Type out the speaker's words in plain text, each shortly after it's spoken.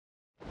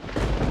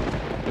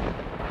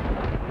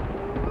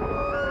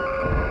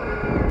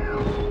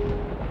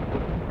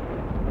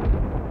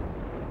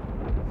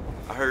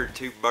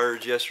two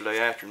birds yesterday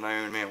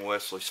afternoon. Me and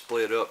Wesley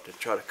split up to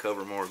try to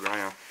cover more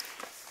ground.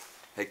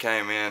 He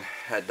came in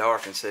at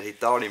dark and said he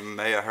thought he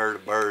may have heard a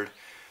bird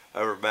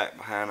over back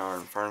behind our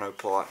inferno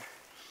plot.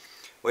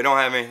 We don't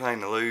have anything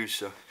to lose,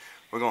 so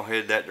we're gonna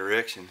head that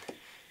direction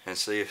and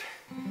see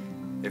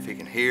if he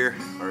can hear,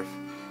 or if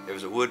it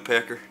was a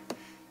woodpecker.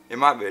 It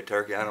might be a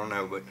turkey, I don't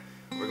know, but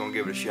we're gonna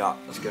give it a shot.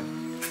 Let's go.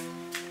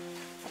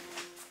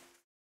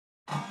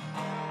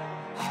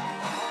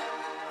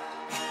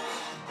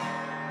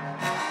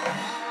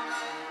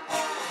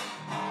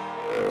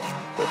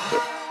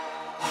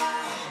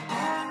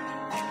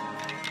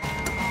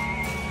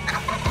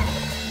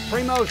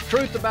 Primos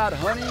Truth About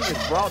Hunting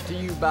is brought to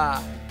you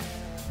by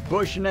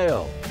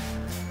Bushnell,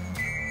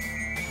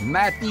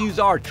 Matthews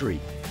Archery,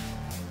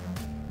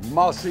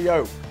 Mossy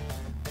Oak,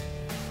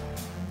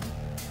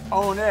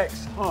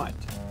 Onyx Hunt,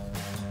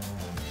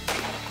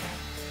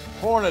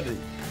 Hornady,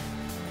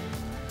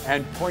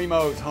 and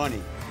Primos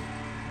Hunting.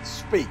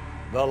 Speak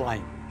the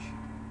language.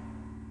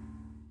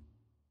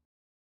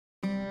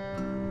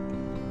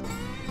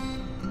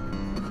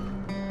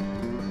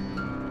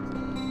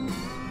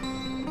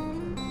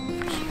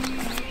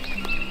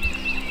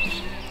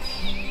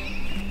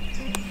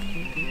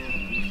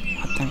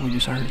 I think we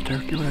just heard a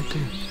turkey right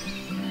there.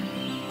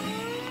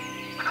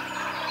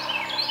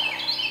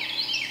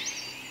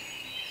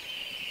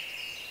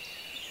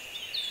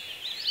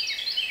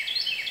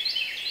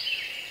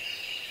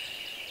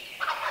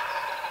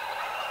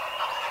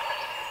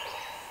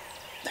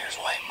 There's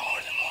way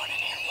more than one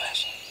in here,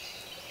 Wes.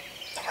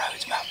 The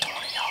road's about 20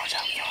 yards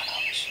out front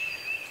of us.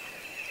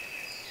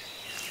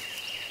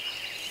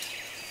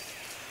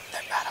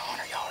 They're about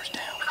 100 yards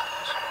down from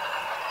us.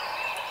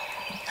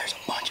 There's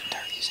a bunch of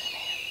turkeys in here.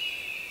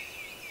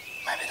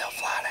 Maybe they'll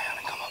fly down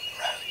and come up the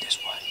road this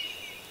way.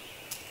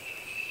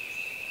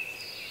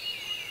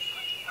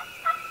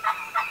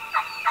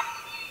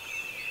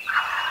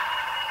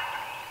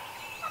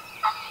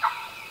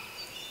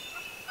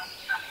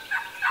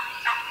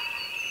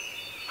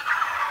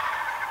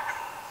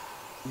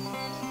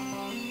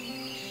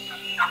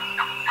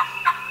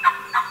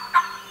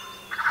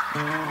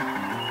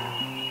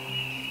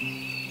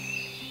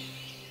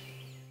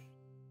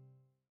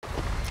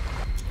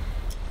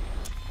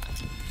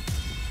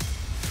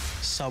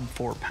 Sub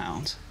 4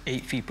 pounds,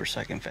 8 feet per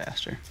second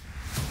faster.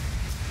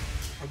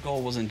 Our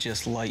goal wasn't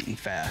just light and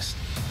fast.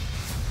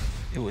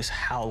 It was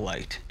how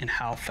light and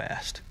how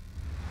fast.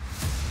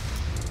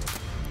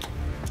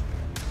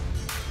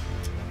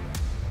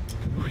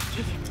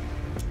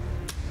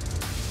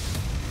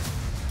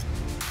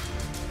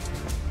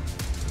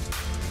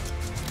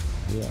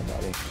 Yeah,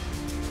 buddy.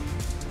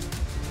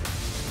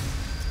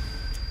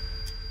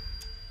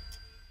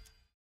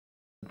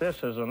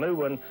 This is a new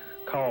one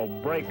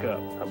called Breakup.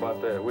 How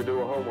about that? We do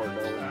a homework on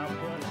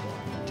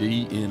it.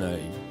 DNA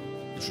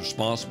is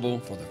responsible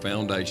for the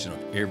foundation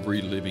of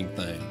every living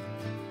thing.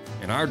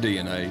 And our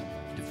DNA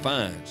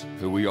defines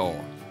who we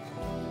are.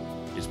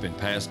 It's been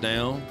passed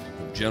down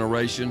from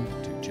generation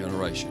to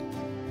generation.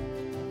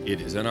 It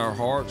is in our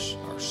hearts,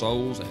 our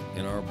souls, and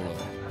in our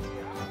blood.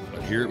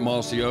 But here at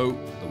Mossy Oak,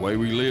 the way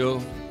we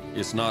live,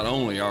 it's not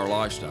only our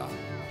lifestyle,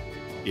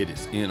 it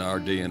is in our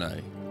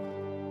DNA.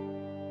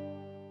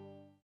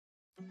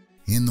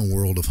 In the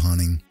world of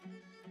hunting,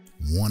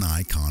 one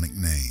iconic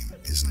name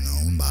is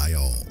known by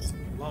all.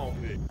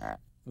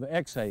 The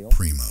exhale.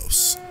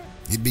 Primos.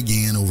 It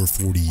began over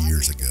 40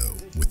 years ago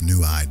with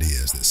new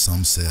ideas that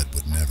some said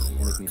would never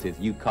work. He says,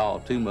 you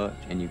call too much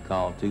and you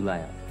call too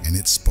loud. And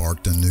it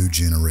sparked a new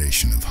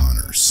generation of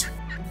hunters.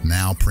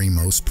 Now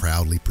Primos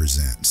proudly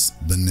presents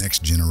the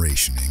next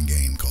generation in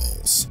game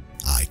calls,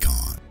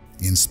 Icon.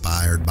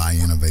 Inspired by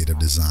innovative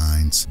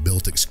designs,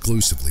 built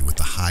exclusively with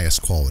the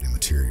highest quality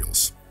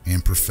materials,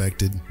 and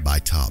perfected by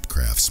top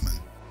craftsmen.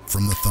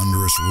 From the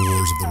thunderous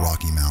roars of the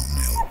Rocky Mountain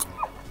elk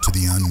to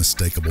the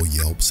unmistakable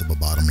yelps of a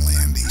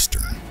bottomland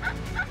eastern,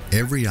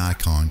 every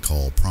Icon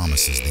call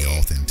promises the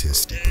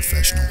authenticity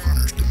professional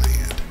hunters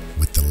demand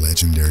with the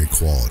legendary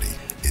quality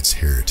its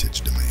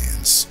heritage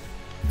demands.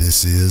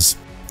 This is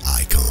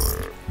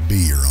Icon. Be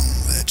your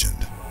own legend.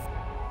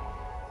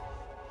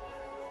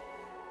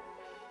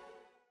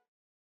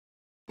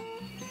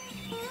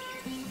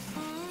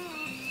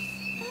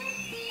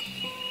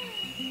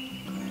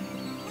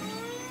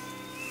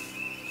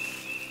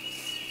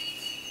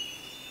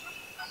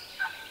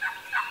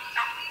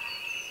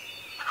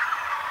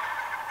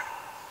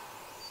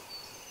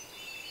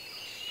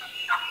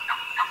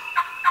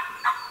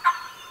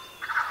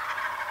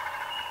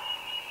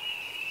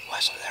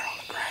 Wesley, they're on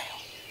the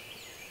ground.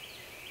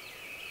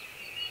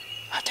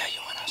 I tell you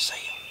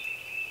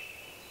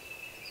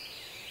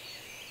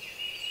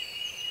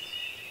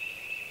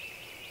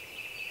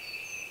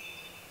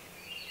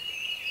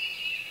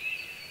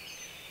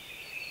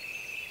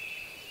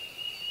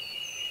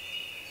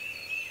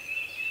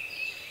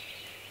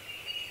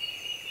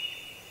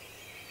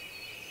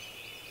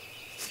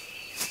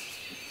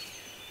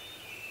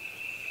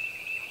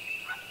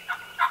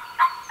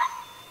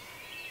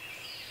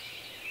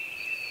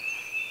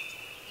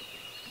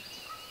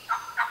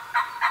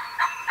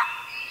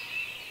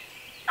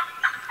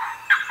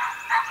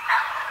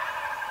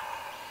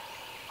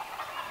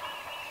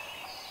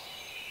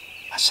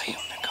see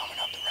them. They're coming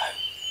up the road,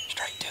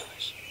 straight to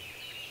us.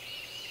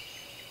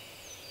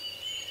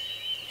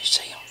 You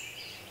see them?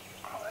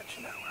 I'll let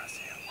you know when I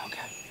see them.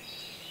 Okay.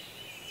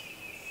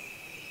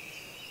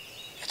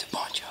 It's a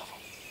bunch of them.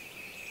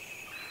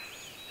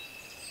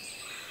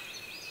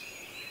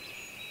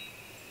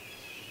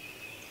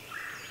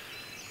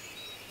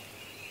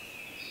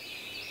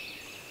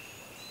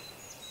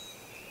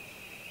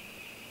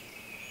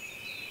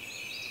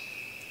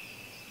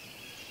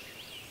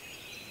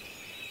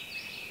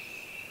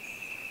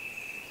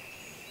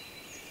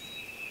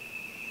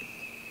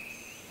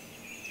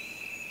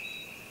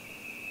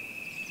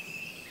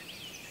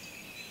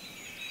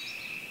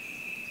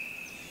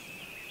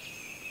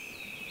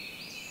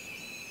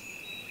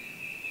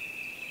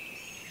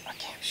 I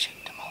can't shoot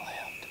to my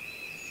left.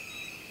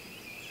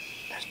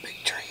 There's a big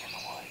tree in the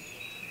way.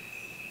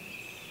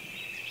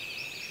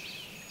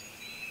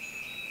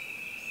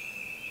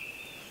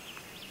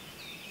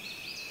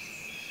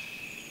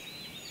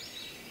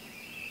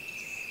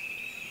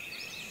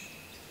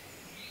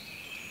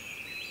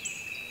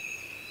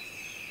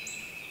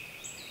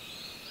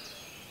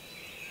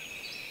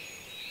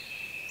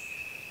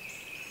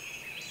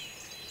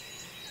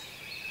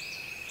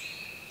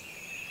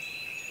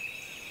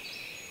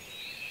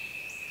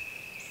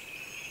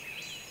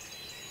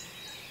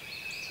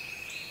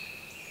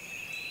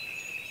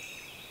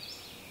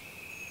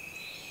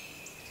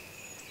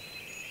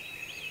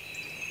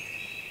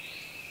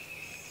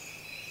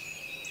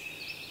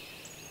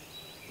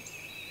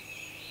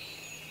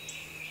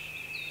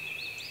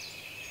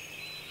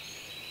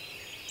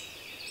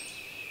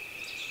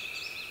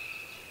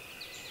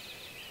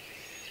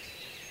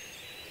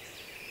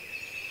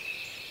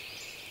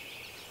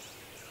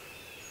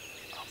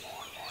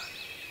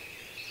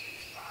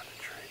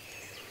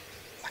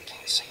 I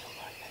can't see them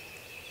right now.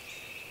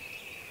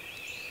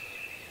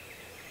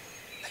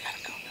 They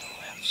gotta come to the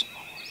left some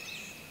more.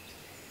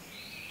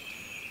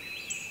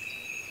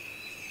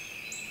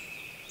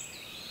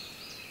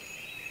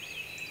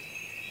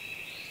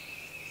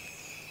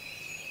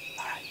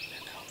 All right, they're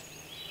coming.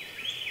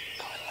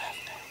 Going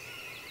left now.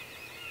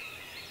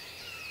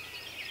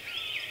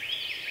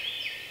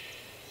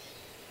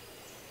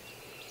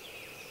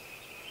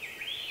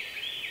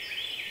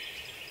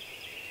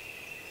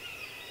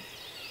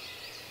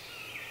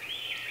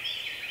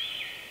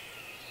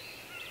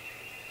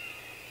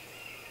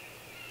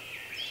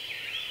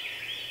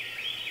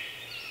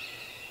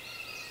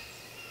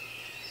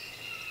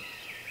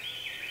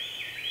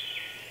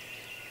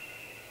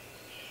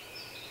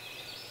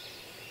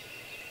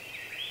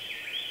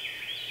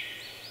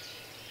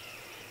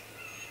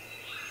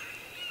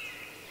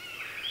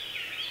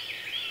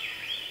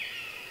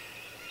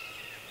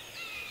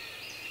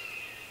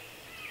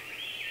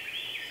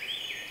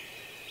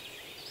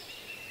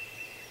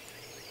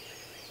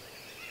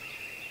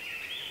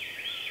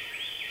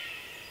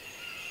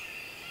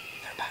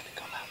 They're about to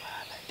come out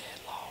behind that dead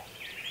log.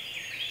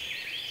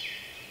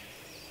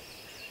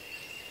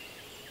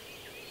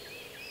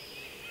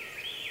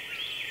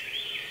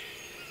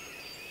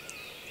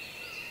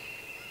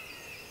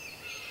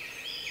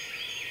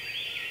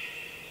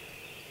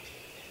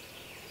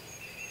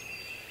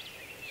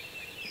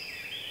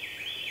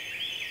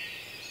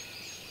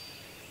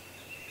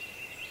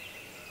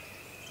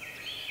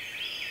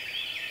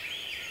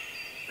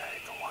 Hey,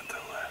 the one to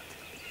the left.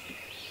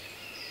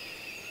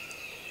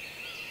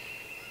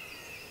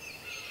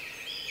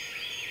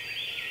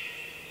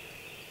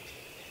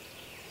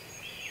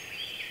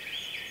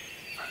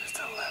 Furthest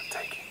to the left,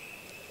 take him.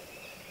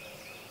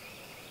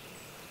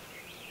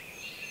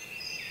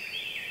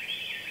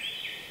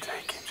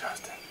 Take him,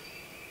 Justin.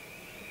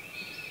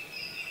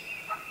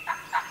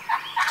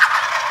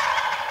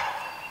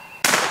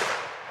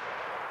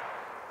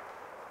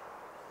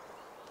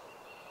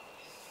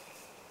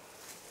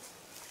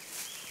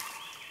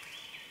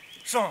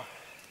 Son,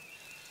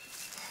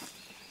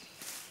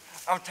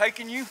 I'm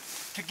taking you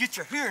to get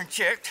your hearing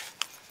checked.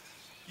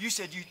 You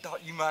said you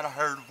thought you might have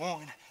heard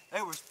one.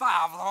 There was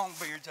 5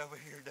 longbeards over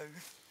here, dude.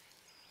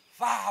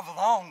 5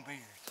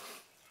 longbeards.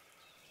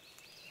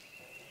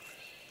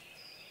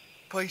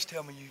 Please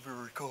tell me you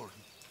were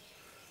recording.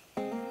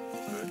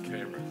 Good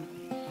camera.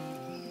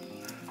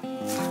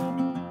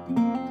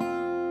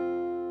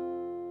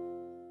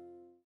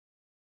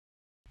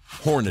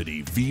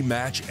 Hornady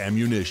V-Match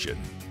ammunition,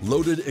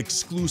 loaded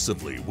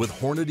exclusively with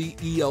Hornady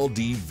ELD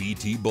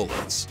VT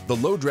bullets. The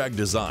low-drag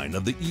design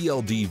of the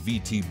ELD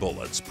VT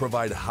bullets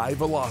provide high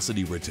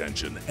velocity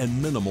retention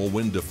and minimal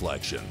wind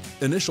deflection.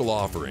 Initial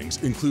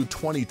offerings include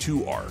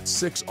 22 ARC,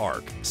 6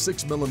 ARC,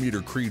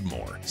 6mm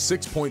Creedmoor,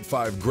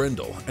 6.5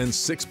 Grendel, and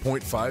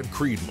 6.5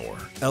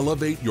 Creedmoor.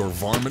 Elevate your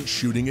varmint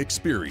shooting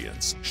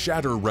experience,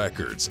 shatter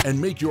records, and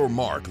make your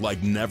mark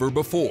like never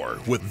before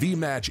with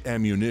V-Match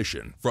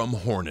ammunition from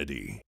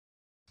Hornady.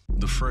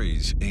 The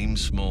phrase aim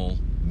small,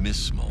 miss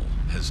small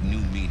has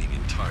new meaning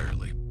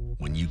entirely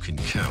when you can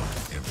count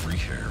every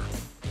hair.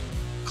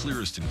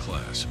 Clearest in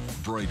class,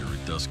 brighter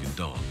at dusk and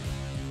dawn,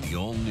 the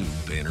all-new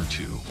Banner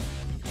 2.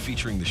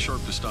 featuring the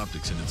sharpest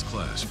optics in its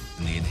class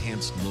and the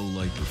enhanced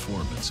low-light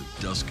performance of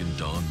dusk and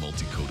dawn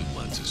multi-coated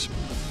lenses,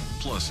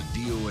 plus a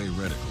DOA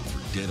reticle for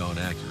dead-on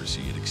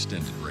accuracy at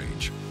extended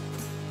range.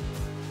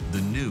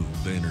 The new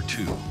Banner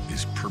 2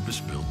 is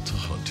purpose-built to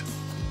hunt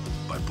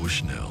by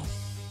Bushnell.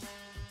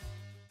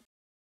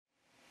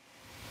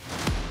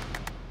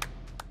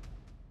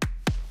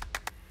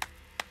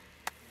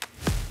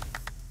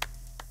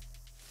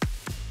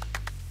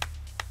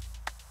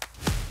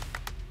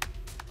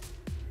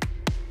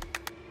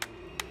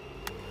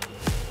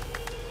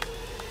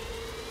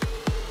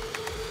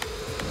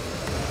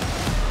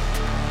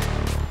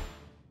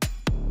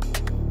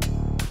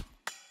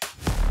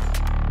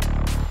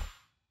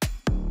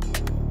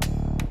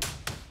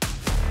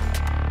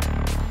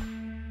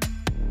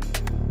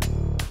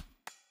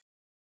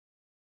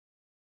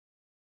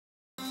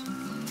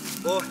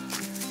 Boy,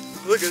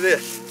 look at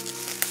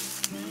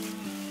this.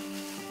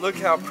 Look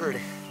how pretty.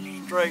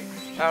 Straight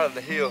out of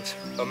the hills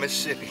of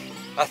Mississippi.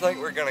 I think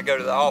we're gonna go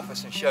to the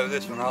office and show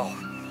this one off.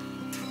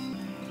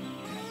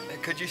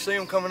 Could you see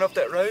them coming up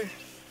that road?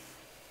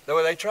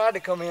 Though they tried to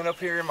come in up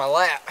here in my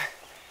lap,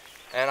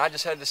 and I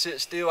just had to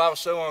sit still. I was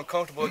so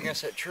uncomfortable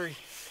against that tree.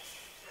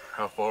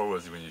 How far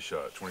was he when you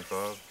shot?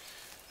 25?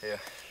 Yeah.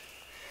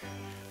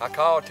 I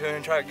called to him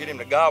and tried to get him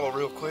to gobble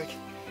real quick,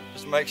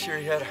 just to make sure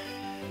he had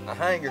a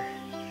hanger.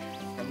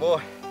 And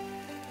boy,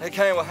 they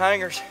came with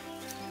hangers.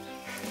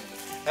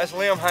 That's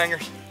limb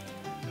hangers.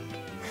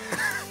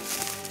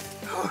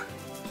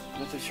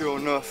 This is sure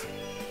enough,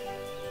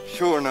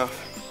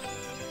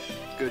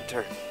 good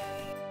turkey.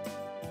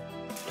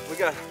 We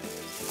got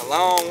a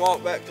long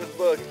walk back to the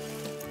buggy.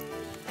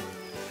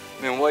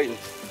 Been waiting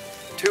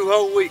 2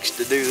 whole weeks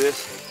to do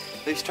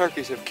this. These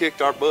turkeys have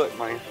kicked our butt,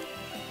 man.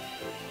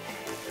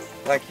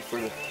 Thank you for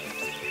the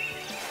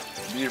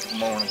beautiful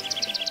morning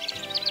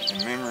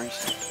and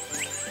memories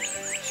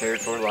shared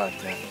for a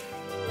lifetime.